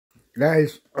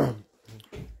Guys, I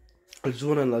just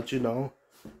want to let you know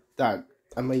that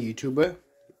I'm a YouTuber.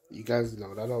 You guys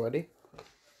know that already.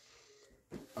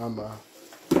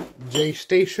 Jay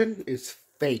Station is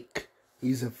fake.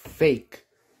 He's a fake.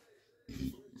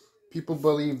 People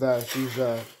believe that he's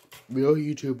a real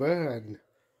YouTuber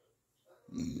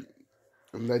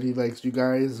and that he likes you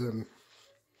guys.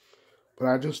 But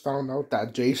I just found out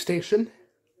that Jay Station,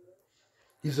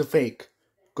 he's a fake.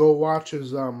 Go watch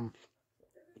his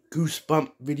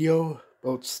Goosebump video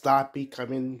about Stoppy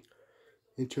coming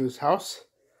into his house.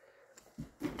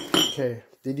 Okay,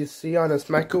 did you see on his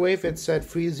microwave it said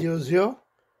 300?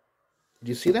 Did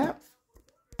you see that?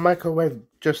 Microwave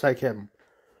just like him.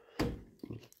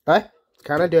 Right? It's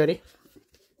kind of dirty.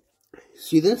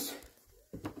 See this?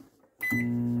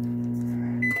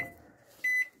 I'm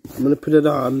gonna put it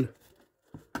on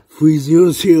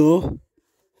 300.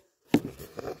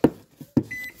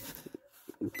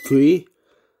 300.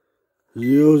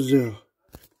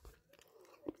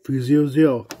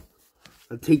 300.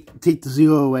 And take the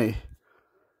 0 away.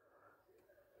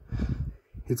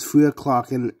 It's 3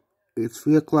 o'clock and it's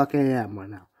 3 o'clock a.m. right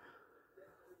now.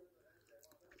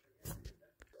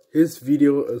 His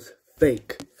video is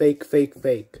fake. Fake.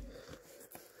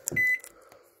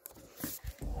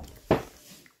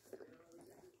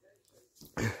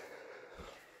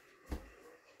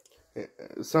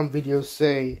 Some videos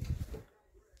say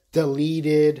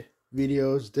deleted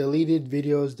videos.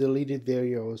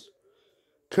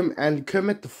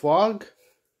 Kermit the Frog?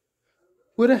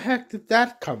 Where the heck did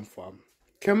that come from?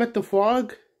 Kermit the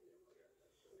Frog?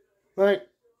 Like,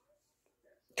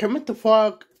 Kermit the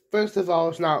Frog, first of all,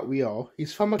 is not real.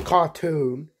 He's from a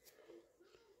cartoon.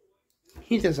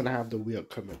 He doesn't have the real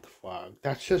Kermit the Frog.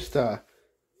 That's just a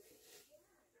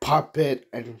puppet,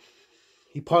 and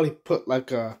he probably put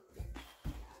like a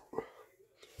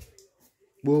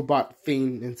robot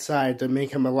thing inside to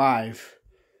make him alive.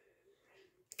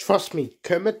 Trust me,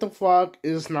 Kermit the Frog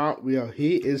is not real.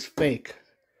 He is fake.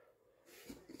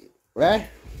 Right?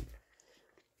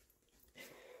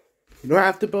 You don't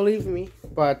have to believe me,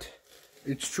 but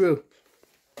it's true.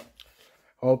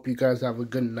 Hope you guys have a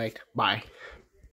good night. Bye.